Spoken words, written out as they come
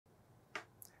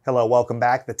Hello, welcome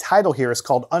back. The title here is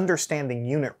called Understanding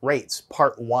Unit Rates,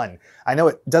 Part 1. I know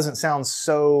it doesn't sound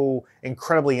so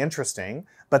incredibly interesting,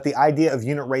 but the idea of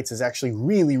unit rates is actually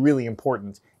really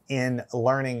important in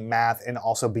learning math and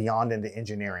also beyond into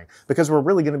engineering, because we're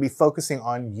really going to be focusing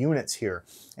on units here.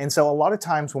 And so a lot of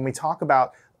times when we talk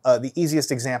about the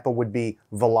easiest example would be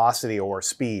velocity or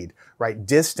speed, right?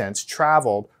 Distance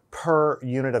traveled per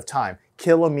unit of time.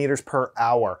 Kilometers per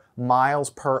hour, miles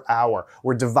per hour.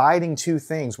 We're dividing two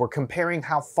things. We're comparing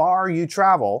how far you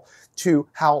travel to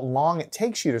how long it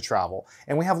takes you to travel.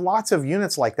 And we have lots of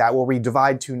units like that where we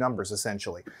divide two numbers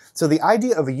essentially. So the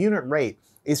idea of a unit rate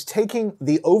is taking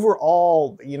the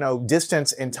overall,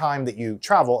 distance and time that you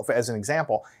travel, as an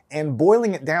example, and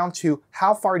boiling it down to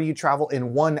how far do you travel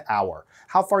in 1 hour?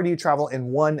 How far do you travel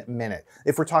in 1 minute?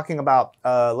 If we're talking about,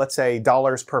 let's say,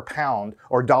 dollars per pound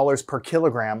or dollars per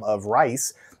kilogram of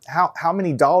rice, how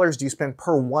many dollars do you spend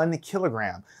per 1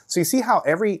 kilogram? So you see how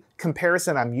every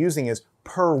comparison I'm using is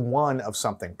per one of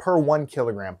something, per 1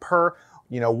 kilogram, per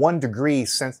 1 degree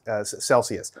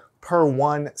Celsius, per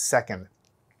 1 second,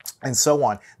 and so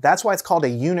on. That's why it's called a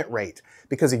unit rate,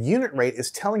 because a unit rate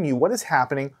is telling you what is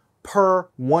happening per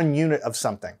 1 unit of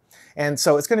something. And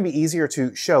so it's going to be easier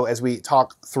to show as we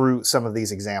talk through some of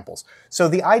these examples. So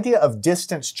the idea of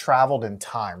distance traveled in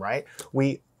time, right?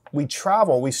 We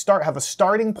travel, have a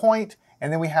starting point,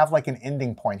 and then we have like an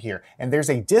ending point here. And there's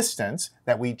a distance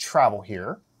that we travel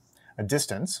here, a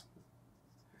distance.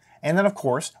 And then of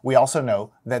course, we also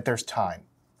know that there's time.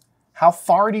 How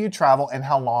far do you travel and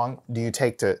how long do you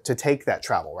take to take that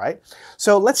travel, right?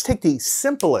 So let's take the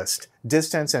simplest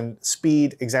distance and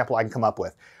speed example I can come up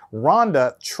with.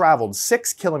 Rhonda traveled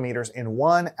 6 kilometers in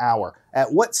 1 hour.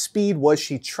 At what speed was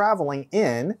she traveling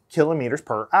in kilometers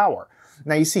per hour?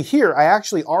 Now you see here, I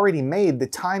actually already made the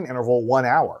time interval 1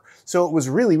 hour. So it was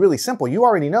really simple. You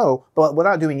already know, but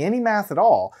without doing any math at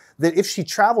all, that if she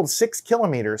traveled 6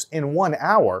 kilometers in 1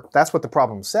 hour, that's what the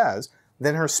problem says,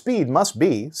 then her speed must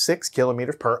be 6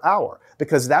 kilometers per hour,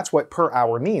 because that's what per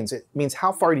hour means. It means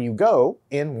how far do you go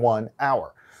in 1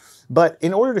 hour. But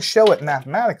in order to show it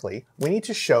mathematically, we need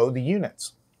to show the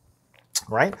units,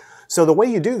 right? So the way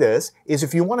you do this is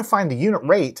if you want to find the unit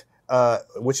rate,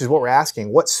 which is what we're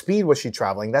asking, what speed was she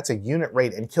traveling? That's a unit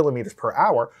rate in kilometers per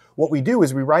hour. What we do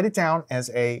is we write it down as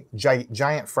a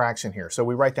giant fraction here. So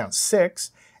we write down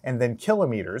 6 and then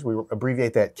kilometers. We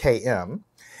abbreviate that km.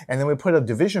 And then we put a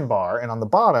division bar, and on the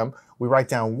bottom, we write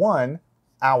down 1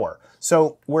 hour.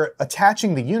 So we're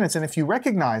attaching the units, and if you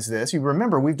recognize this, you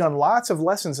remember we've done lots of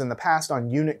lessons in the past on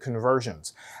unit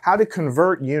conversions. How to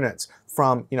convert units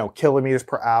from, kilometers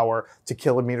per hour to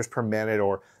kilometers per minute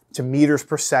or to meters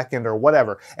per second or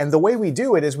whatever. And the way we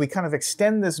do it is we kind of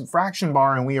extend this fraction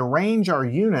bar and we arrange our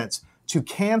units to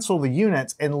cancel the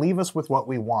units and leave us with what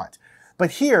we want.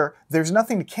 But here, there's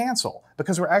nothing to cancel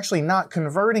because we're actually not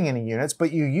converting any units,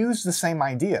 but you use the same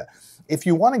idea. If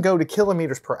you want to go to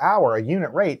kilometers per hour, a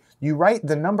unit rate, you write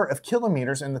the number of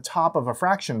kilometers in the top of a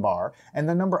fraction bar and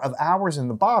the number of hours in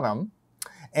the bottom,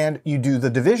 and you do the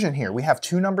division here. We have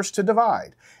two numbers to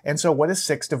divide. And so what is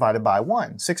 6 divided by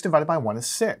 1? 6 divided by 1 is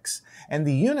 6. And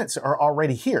the units are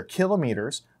already here,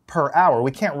 kilometers per hour.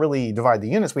 We can't really divide the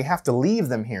units. We have to leave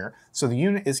them here. So the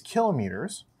unit is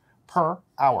kilometers per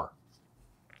hour.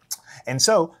 And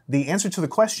so the answer to the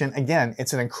question, again,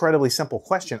 it's an incredibly simple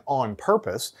question on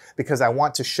purpose because I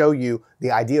want to show you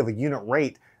the idea of a unit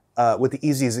rate with the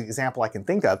easiest example I can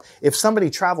think of. If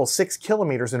somebody travels 6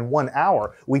 kilometers in 1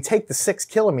 hour, we take the 6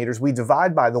 kilometers, we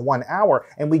divide by the 1 hour,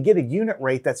 and we get a unit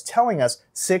rate that's telling us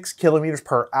 6 kilometers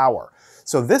per hour.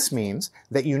 So this means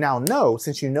that you now know,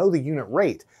 since you know the unit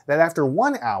rate, that after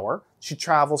 1 hour, she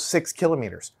travels 6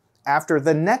 kilometers. After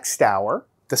the next hour,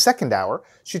 the second hour,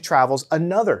 she travels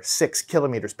another 6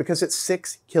 kilometers because it's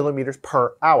 6 kilometers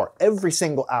per hour. Every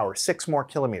single hour, 6 more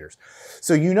kilometers.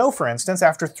 So you know, for instance,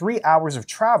 after 3 hours of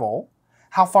travel,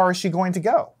 how far is she going to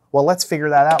go? Well, let's figure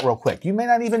that out real quick. You may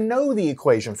not even know the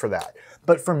equation for that.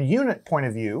 But from unit point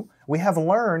of view, we have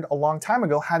learned a long time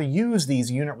ago how to use these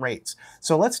unit rates.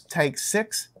 So let's take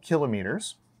 6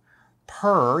 kilometers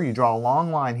per, you draw a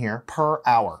long line here, per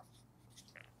hour.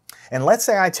 And let's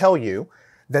say I tell you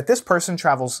that this person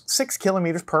travels 6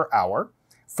 kilometers per hour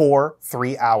for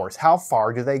 3 hours. How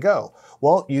far do they go?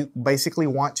 Well, you basically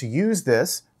want to use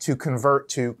this to convert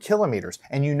to kilometers.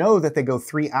 And you know that they go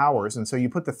 3 hours, and so you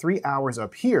put the 3 hours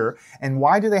up here. And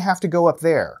why do they have to go up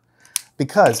there?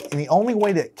 Because the only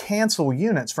way to cancel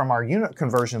units from our unit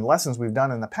conversion lessons we've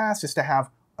done in the past is to have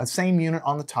a same unit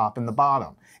on the top and the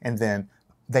bottom. And then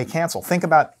they cancel. Think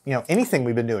about anything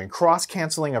we've been doing.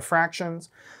 Cross-canceling of fractions.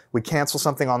 We cancel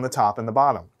something on the top and the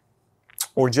bottom.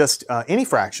 or just any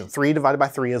fraction. 3 divided by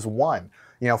 3 is 1.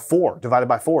 4 divided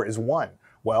by 4 is 1.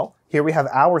 Well, here we have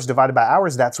hours divided by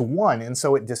hours, that's 1, and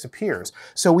so it disappears.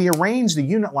 So we arrange the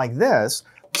unit like this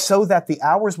so that the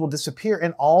hours will disappear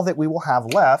and all that we will have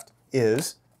left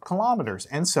is kilometers.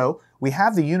 And so we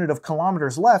have the unit of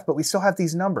kilometers left, but we still have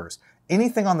these numbers.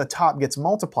 Anything on the top gets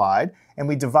multiplied, and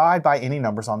we divide by any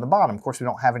numbers on the bottom. Of course, we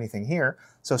don't have anything here.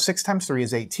 So 6 times 3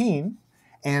 is 18,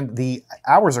 and the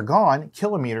hours are gone,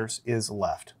 kilometers is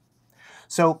left.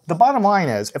 So the bottom line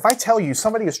is, if I tell you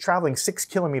somebody is traveling 6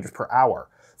 kilometers per hour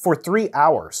for 3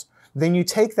 hours, then you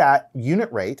take that unit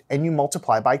rate and you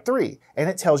multiply by 3, and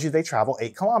it tells you they travel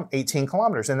 18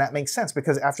 kilometers. And that makes sense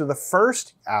because after the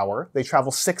first hour, they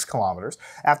travel 6 kilometers.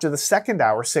 After the second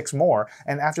hour, 6 more.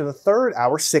 And after the third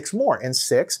hour, 6 more. And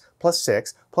 6 plus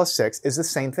 6 plus 6 is the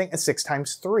same thing as 6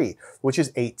 times 3, which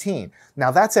is 18.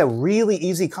 Now that's a really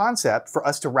easy concept for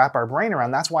us to wrap our brain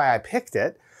around. That's why I picked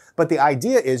it. But the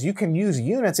idea is you can use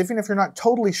units even if you're not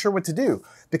totally sure what to do,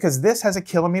 because this has a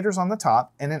kilometers on the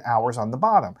top and an hours on the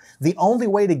bottom. The only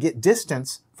way to get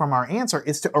distance from our answer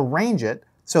is to arrange it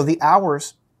so the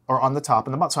hours are on the top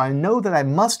and the bottom. So I know that I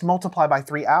must multiply by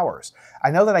 3 hours.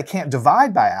 I know that I can't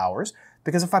divide by hours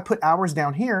because if I put hours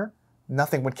down here,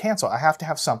 nothing would cancel. I have to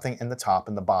have something in the top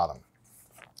and the bottom.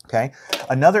 Okay.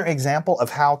 Another example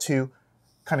of how to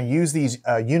kind of use these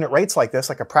unit rates like this,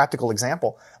 like a practical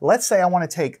example. Let's say I want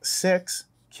to take 6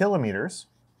 kilometers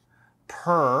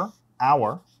per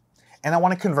hour and I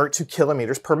want to convert to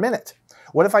kilometers per minute.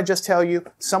 What if I just tell you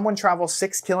someone travels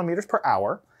 6 kilometers per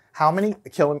hour?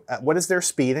 What is their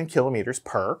speed in kilometers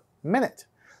per minute?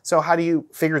 So how do you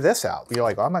figure this out? You're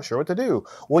like, oh, I'm not sure what to do.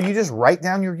 Well, you just write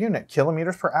down your unit,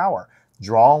 kilometers per hour,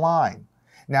 draw a line.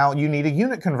 Now you need a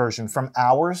unit conversion from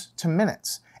hours to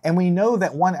minutes. And we know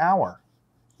that 1 hour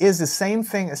is the same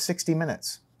thing as 60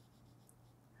 minutes.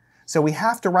 So we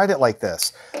have to write it like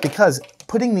this because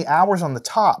putting the hours on the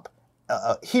top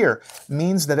here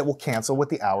means that it will cancel with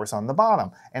the hours on the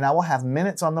bottom. And I will have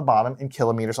minutes on the bottom and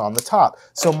kilometers on the top.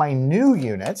 So my new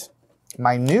unit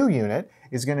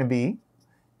is going to be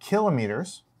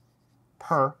kilometers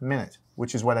per minute,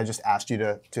 which is what I just asked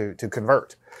you to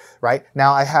convert, right?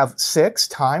 Now I have 6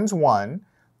 times 1.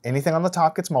 Anything on the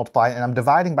top gets multiplied, and I'm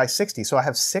dividing by 60. So I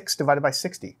have 6 divided by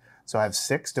 60. So I have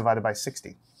 6 divided by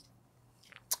 60,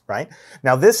 right?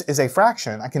 Now this is a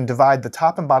fraction. I can divide the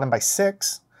top and bottom by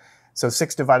 6. So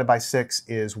 6 divided by 6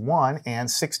 is 1, and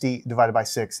 60 divided by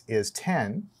 6 is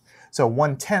 10. So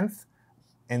 1/10,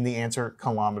 and the answer,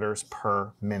 kilometers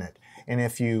per minute. And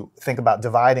if you think about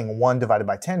dividing 1 divided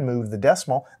by 10, move the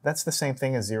decimal, that's the same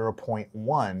thing as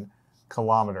 0.1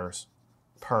 kilometers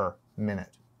per minute.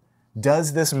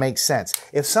 Does this make sense?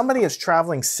 If somebody is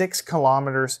traveling 6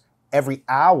 kilometers every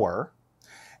hour,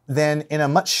 then in a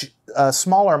much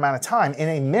smaller amount of time, in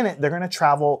a minute, they're going to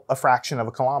travel a fraction of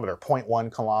a kilometer, 0.1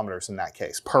 kilometers in that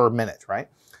case, per minute, right?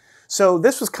 So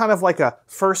this was kind of like a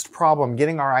first problem,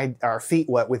 getting our feet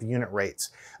wet with unit rates.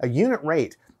 A unit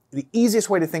rate, the easiest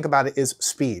way to think about it is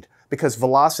speed, because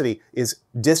velocity is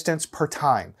distance per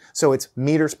time. So it's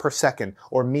meters per second,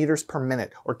 or meters per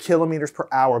minute, or kilometers per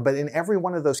hour. But in every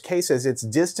one of those cases, it's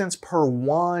distance per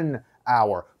 1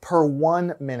 hour, per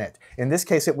 1 minute. In this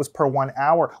case, it was per 1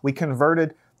 hour. We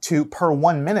converted to per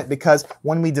 1 minute because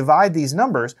when we divide these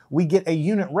numbers, we get a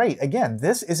unit rate. Again,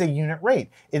 this is a unit rate.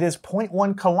 It is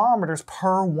 0.1 kilometers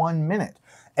per 1 minute.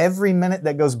 Every minute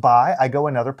that goes by, I go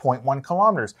another 0.1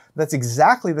 kilometers. That's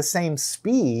exactly the same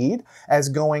speed as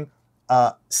going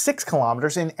 6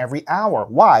 kilometers in every hour.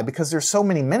 Why? Because there's so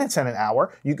many minutes in an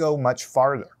hour, you go much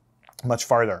farther.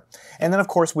 And then of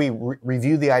course we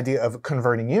review the idea of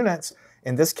converting units.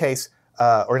 In this case,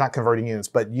 or not converting units,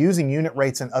 but using unit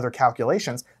rates and other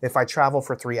calculations. If I travel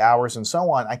for 3 hours and so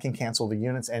on, I can cancel the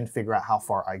units and figure out how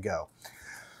far I go.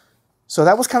 So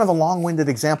that was kind of a long-winded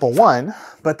example 1,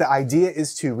 but the idea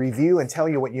is to review and tell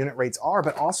you what unit rates are,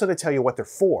 but also to tell you what they're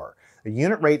for. A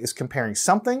unit rate is comparing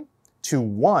something to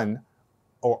one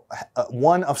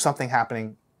of something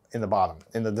happening in the bottom,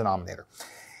 in the denominator.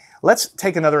 Let's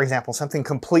take another example, something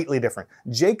completely different.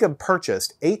 Jacob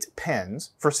purchased 8 pens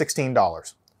for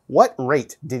 $16. What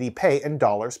rate did he pay in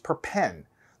dollars per pen?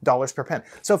 Dollars per pen.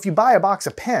 So if you buy a box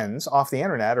of pens off the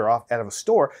internet or out of a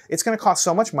store, it's going to cost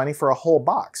so much money for a whole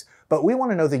box. But we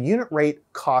want to know the unit rate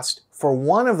cost for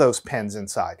one of those pens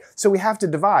inside. So we have to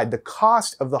divide the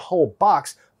cost of the whole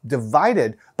box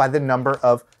divided by the number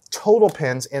of total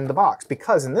pens in the box.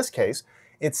 Because in this case,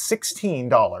 it's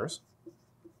 $16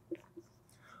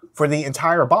 for the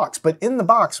entire box. But in the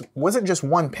box wasn't just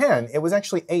 1 pen, it was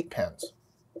actually 8 pens.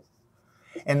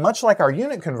 And much like our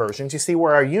unit conversions, you see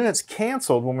where our units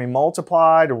canceled when we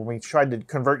multiplied or when we tried to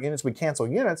convert units, we cancel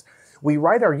units. We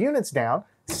write our units down,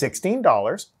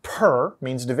 $16 per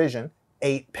means division,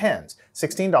 8 pence.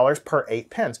 $16 per 8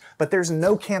 pence. But there's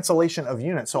no cancellation of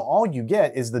units. So all you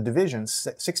get is the division,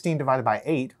 16 divided by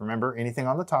 8. Remember, anything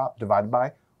on the top divided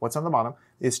by what's on the bottom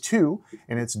is 2,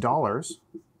 and it's dollars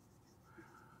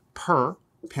per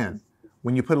pen.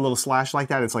 When you put a little slash like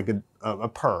that, it's like a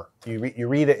per. You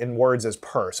read it in words as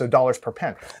per, so dollars per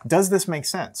pen. Does this make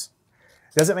sense?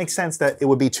 Does it make sense that it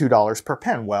would be $2 per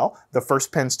pen? Well, the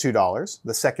first pen's $2,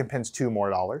 the second pen's $2 more,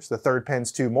 the third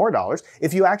pen's $2 more.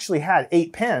 If you actually had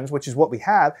 8 pens, which is what we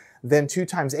have, then 2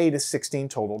 times 8 is 16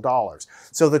 total dollars.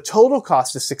 So the total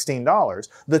cost is $16.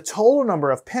 The total number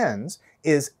of pens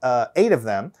is 8 of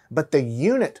them, but the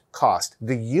unit cost,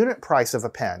 the unit price of a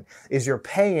pen, is you're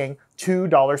paying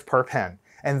 $2 per pen.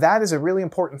 And that is a really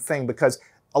important thing because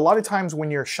a lot of times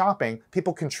when you're shopping,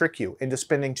 people can trick you into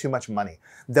spending too much money.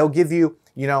 They'll give you,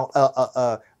 you know,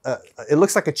 it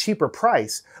looks like a cheaper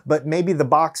price, but maybe the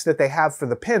box that they have for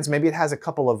the pens, maybe it has a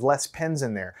couple of less pens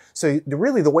in there. So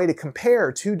really the way to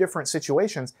compare two different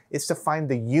situations is to find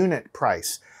the unit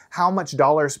price. How much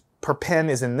dollars per pen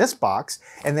is in this box,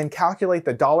 and then calculate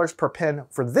the dollars per pen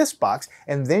for this box,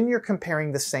 and then you're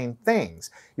comparing the same things.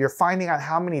 You're finding out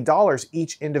how many dollars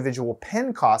each individual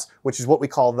pen costs, which is what we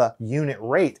call the unit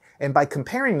rate. And by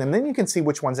comparing them, then you can see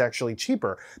which one's actually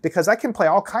cheaper. Because I can play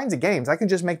all kinds of games. I can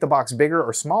just make the box bigger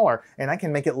or smaller, and I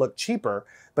can make it look cheaper.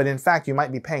 But in fact, you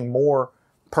might be paying more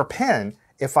per pen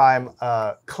if I'm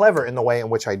clever in the way in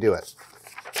which I do it.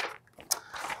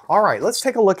 All right, let's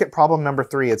take a look at problem number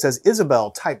 3. It says, Isabel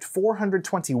typed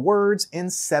 420 words in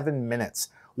 7 minutes.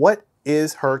 What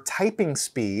is her typing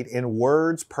speed in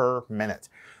words per minute?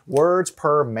 Words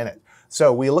per minute.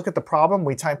 So we look at the problem,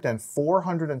 we typed in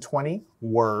 420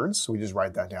 words, so we just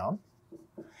write that down.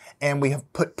 And we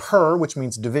have put per, which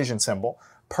means division symbol,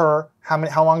 per,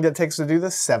 how long did it take us to do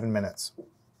this? 7 minutes.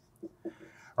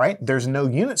 Right? There's no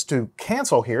units to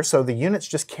cancel here, so the units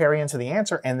just carry into the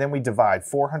answer, and then we divide.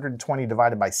 420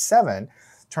 divided by 7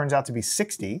 turns out to be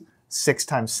 60. 6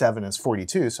 times 7 is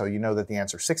 42, so you know that the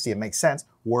answer is 60. It makes sense.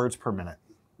 Words per minute.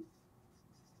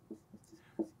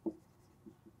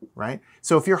 Right?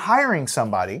 So if you're hiring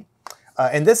somebody,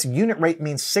 and this unit rate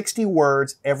means 60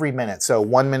 words every minute. So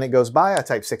 1 minute goes by, I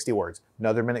type 60 words.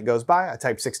 Another minute goes by, I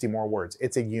type 60 more words.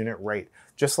 It's a unit rate.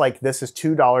 Just like this is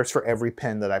 $2 for every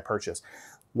pen that I purchase.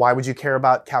 Why would you care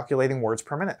about calculating words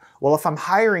per minute? Well, if I'm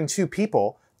hiring 2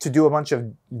 people to do a bunch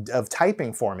of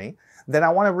typing for me, then I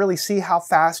want to really see how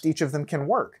fast each of them can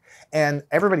work. And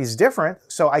everybody's different,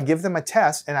 so I give them a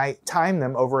test and I time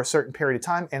them over a certain period of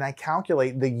time and I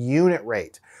calculate the unit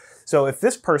rate. So if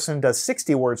this person does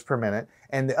 60 words per minute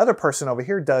and the other person over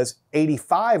here does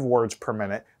 85 words per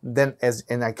minute, then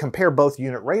and I compare both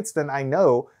unit rates, then I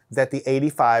know that the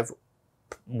 85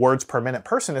 words per minute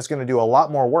person is going to do a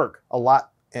lot more work,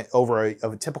 over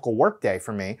a typical work day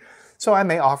for me. So I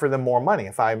may offer them more money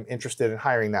if I'm interested in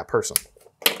hiring that person.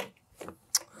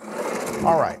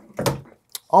 All right,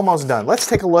 almost done. Let's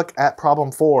take a look at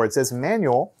problem 4. It says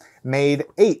Manuel made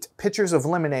 8 pitchers of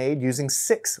lemonade using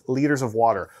 6 liters of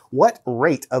water. What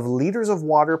rate of liters of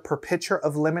water per pitcher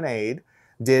of lemonade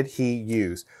did he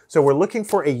use? So we're looking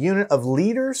for a unit of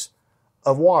liters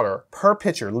of water per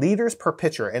pitcher, liters per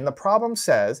pitcher. And the problem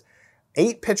says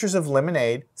 8 pitchers of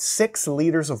lemonade, 6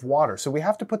 liters of water. So we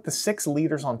have to put the 6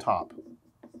 liters on top.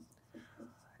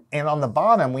 And on the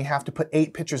bottom, we have to put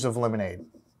 8 pitchers of lemonade.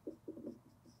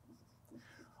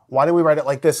 Why do we write it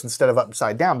like this instead of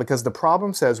upside down? Because the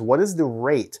problem says, what is the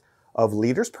rate of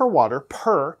liters per water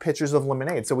per pitchers of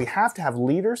lemonade? So we have to have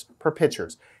liters per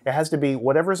pitchers. It has to be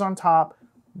whatever's on top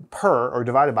per or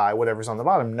divided by whatever's on the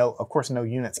bottom. No, of course, no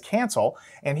units cancel.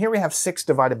 And here we have 6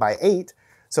 divided by 8.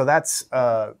 So that's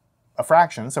a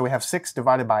fraction. So we have 6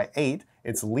 divided by 8.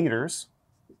 It's liters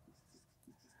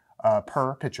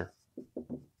per pitcher.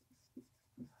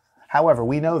 However,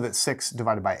 we know that 6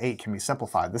 divided by 8 can be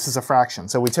simplified. This is a fraction,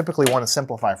 so we typically want to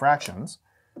simplify fractions.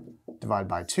 Divide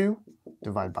by 2,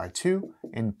 divide by 2,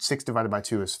 and 6 divided by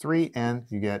 2 is 3, and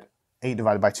you get 8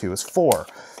 divided by 2 is 4.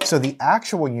 So the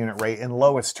actual unit rate in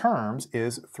lowest terms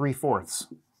is 3/4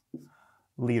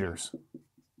 liters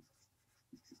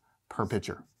per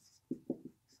pitcher.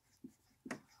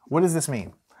 What does this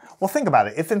mean? Well, think about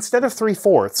it. If instead of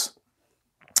 3/4,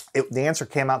 the answer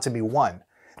came out to be 1,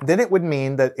 then it would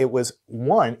mean that it was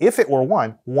 1, if it were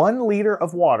 1 liter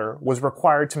of water was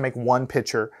required to make 1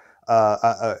 pitcher,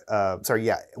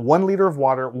 1 liter of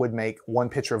water would make 1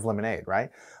 pitcher of lemonade,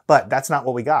 right? But that's not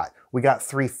what we got. We got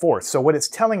 3/4. So what it's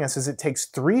telling us is it takes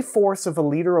 3/4 of a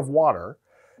liter of water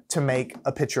to make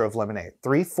a pitcher of lemonade.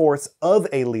 3/4 of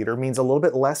a liter means a little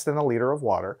bit less than a liter of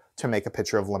water to make a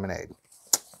pitcher of lemonade.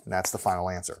 And that's the final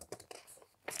answer.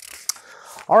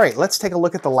 All right, let's take a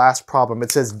look at the last problem.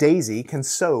 It says Daisy can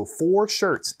sew 4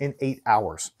 shirts in 8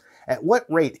 hours. At what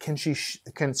rate can she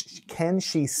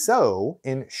sew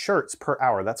in shirts per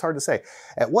hour? That's hard to say.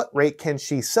 At what rate can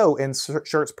she sew in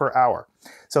shirts per hour?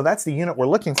 So that's the unit we're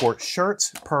looking for,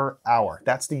 shirts per hour.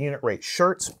 That's the unit rate,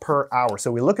 shirts per hour.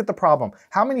 So we look at the problem.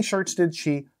 How many shirts did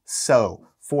she sew?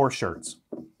 4 shirts.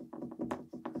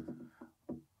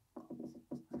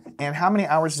 And how many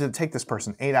hours did it take this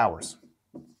person? 8 hours.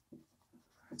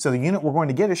 So the unit we're going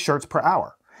to get is shirts per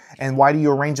hour. And why do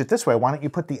you arrange it this way? Why don't you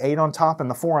put the 8 on top and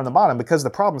the 4 on the bottom? Because the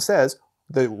problem says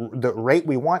the rate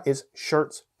we want is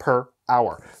shirts per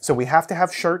hour. So we have to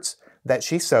have shirts that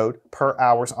she sewed per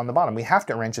hours on the bottom. We have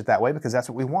to arrange it that way because that's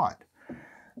what we want.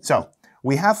 So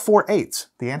we have 4/8.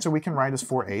 The answer we can write is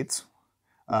 4/8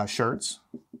 shirts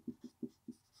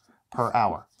per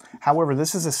hour. However,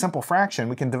 this is a simple fraction.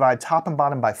 We can divide top and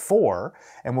bottom by 4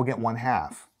 and we'll get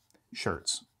 1/2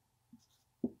 shirts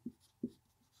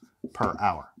per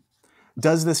hour.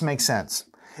 Does this make sense?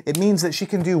 It means that she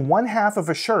can do 1/2 of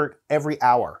a shirt every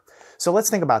hour. So let's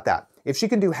think about that. If she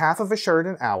can do half of a shirt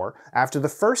an hour, after the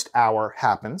first hour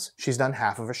happens, she's done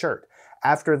half of a shirt.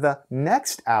 After the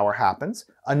next hour happens,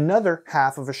 another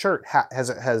half of a shirt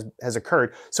has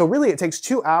occurred. So really it takes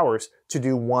 2 hours to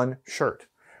do 1 shirt,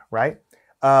 right?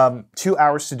 2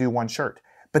 hours to do 1 shirt.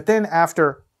 But then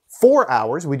after 4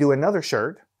 hours, we do another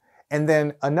shirt, and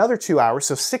then another 2 hours,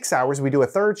 so 6 hours, we do a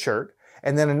 3rd shirt,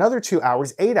 and then another 2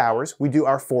 hours, 8 hours, we do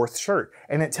our 4th shirt.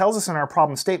 And it tells us in our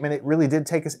problem statement, it really did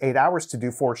take us 8 hours to do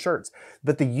 4 shirts.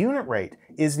 But the unit rate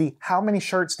is the how many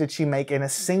shirts did she make in a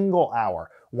single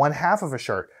hour? 1/2 of a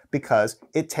shirt, because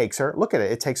it takes her, look at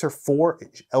it, it takes her 4,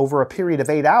 over a period of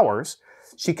 8 hours,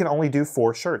 she can only do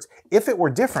 4 shirts. If it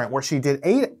were different, where she did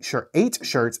 8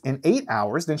 shirts in 8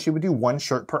 hours, then she would do 1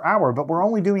 shirt per hour, but we're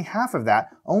only doing half of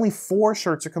that. Only 4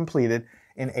 shirts are completed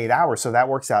in 8 hours, so that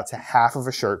works out to half of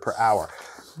a shirt per hour.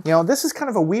 You know, this is kind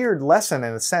of a weird lesson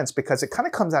in a sense because it kind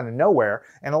of comes out of nowhere,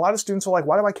 and a lot of students are like,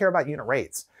 why do I care about unit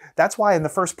rates? That's why in the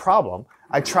first problem,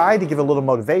 I tried to give a little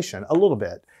motivation, a little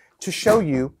bit, to show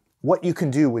you what you can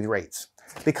do with rates,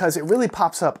 because it really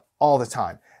pops up all the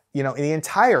time. You know, the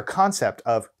entire concept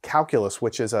of calculus,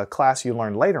 which is a class you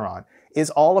learn later on, is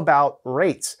all about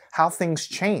rates, how things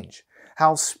change,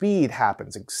 how speed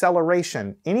happens,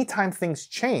 acceleration. Anytime things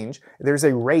change, there's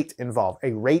a rate involved,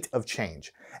 a rate of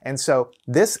change. And so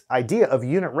this idea of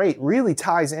unit rate really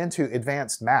ties into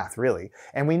advanced math, really.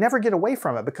 And we never get away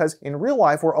from it because in real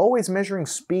life, we're always measuring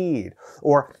speed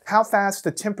or how fast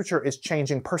the temperature is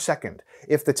changing per second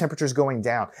if the temperature is going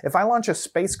down. If I launch a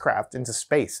spacecraft into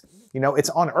space, you know, it's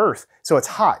on Earth, so it's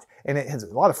hot and it has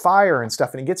a lot of fire and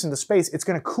stuff, and it gets into space, it's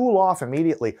going to cool off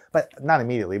immediately, but not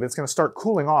immediately, but it's going to start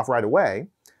cooling off right away.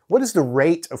 What is the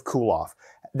rate of cool off?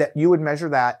 That you would measure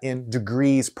that in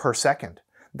degrees per second.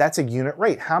 That's a unit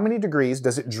rate. How many degrees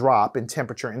does it drop in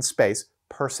temperature in space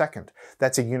per second?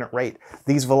 That's a unit rate.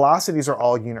 These velocities are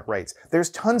all unit rates. There's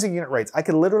tons of unit rates. I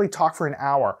could literally talk for an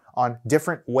hour on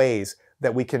different ways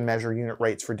that we can measure unit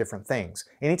rates for different things.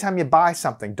 Anytime you buy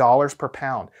something, dollars per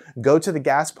pound. Go to the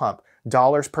gas pump,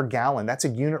 dollars per gallon. That's a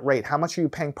unit rate. How much are you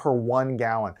paying per 1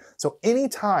 gallon? So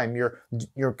anytime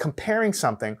you're comparing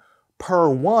something per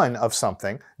one of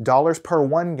something, dollars per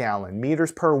 1 gallon,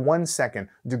 meters per 1 second,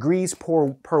 degrees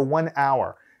per 1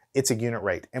 hour, it's a unit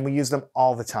rate. And we use them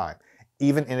all the time,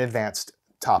 even in advanced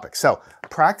topics. So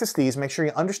practice these, make sure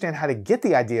you understand how to get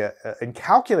the idea and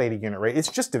calculate a unit rate. It's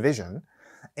just division.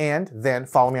 And then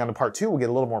follow me on to part 2. We'll get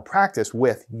a little more practice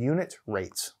with unit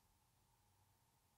rates.